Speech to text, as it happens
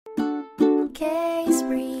case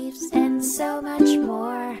briefs, and so much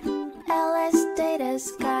more.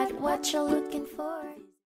 LSData's got what you're looking for.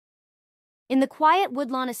 In the quiet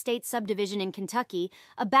Woodlawn Estate subdivision in Kentucky,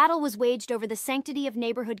 a battle was waged over the sanctity of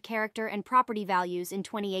neighborhood character and property values in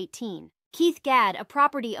 2018. Keith Gadd, a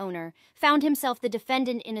property owner, found himself the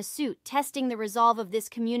defendant in a suit testing the resolve of this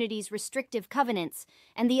community's restrictive covenants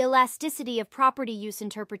and the elasticity of property use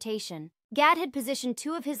interpretation. Gadd had positioned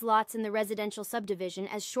 2 of his lots in the residential subdivision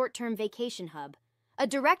as short-term vacation hub, a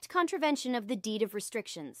direct contravention of the deed of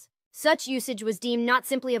restrictions. Such usage was deemed not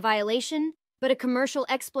simply a violation, but a commercial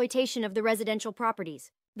exploitation of the residential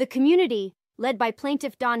properties. The community, led by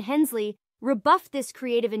plaintiff Don Hensley, rebuffed this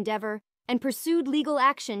creative endeavor and pursued legal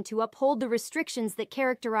action to uphold the restrictions that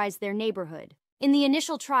characterized their neighborhood. In the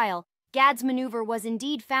initial trial, Gadd's maneuver was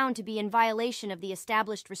indeed found to be in violation of the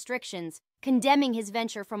established restrictions, condemning his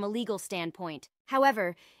venture from a legal standpoint.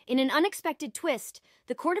 However, in an unexpected twist,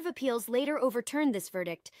 the Court of Appeals later overturned this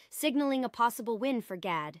verdict, signaling a possible win for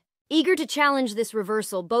Gadd. Eager to challenge this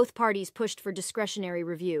reversal, both parties pushed for discretionary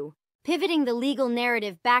review. Pivoting the legal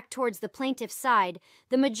narrative back towards the plaintiff's side,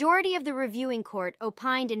 the majority of the reviewing court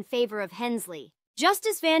opined in favor of Hensley.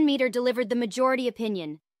 Justice Van Meter delivered the majority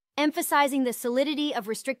opinion, emphasizing the solidity of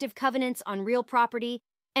restrictive covenants on real property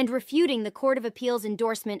and refuting the Court of Appeals'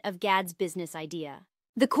 endorsement of Gadd's business idea.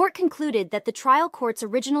 The court concluded that the trial court's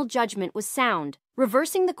original judgment was sound,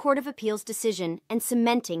 reversing the Court of Appeals' decision and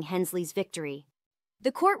cementing Hensley's victory.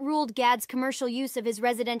 The court ruled Gadd's commercial use of his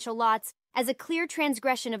residential lots as a clear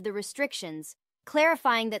transgression of the restrictions,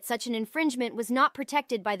 clarifying that such an infringement was not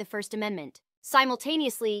protected by the First Amendment.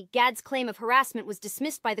 Simultaneously, Gadd's claim of harassment was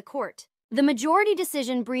dismissed by the court. The majority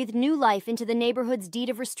decision breathed new life into the neighborhood's deed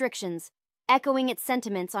of restrictions, echoing its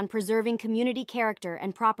sentiments on preserving community character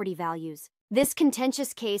and property values. This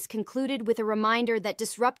contentious case concluded with a reminder that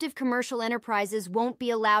disruptive commercial enterprises won't be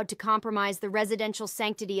allowed to compromise the residential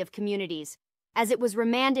sanctity of communities, as it was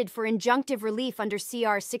remanded for injunctive relief under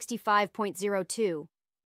CR 65.02.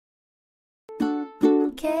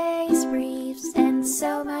 Case briefs, and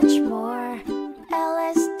so much more.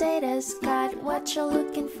 LSData's got what you're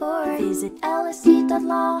looking for. Visit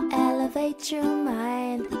lsd.law, elevate your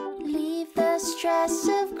mind. Leave the stress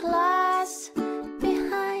of class.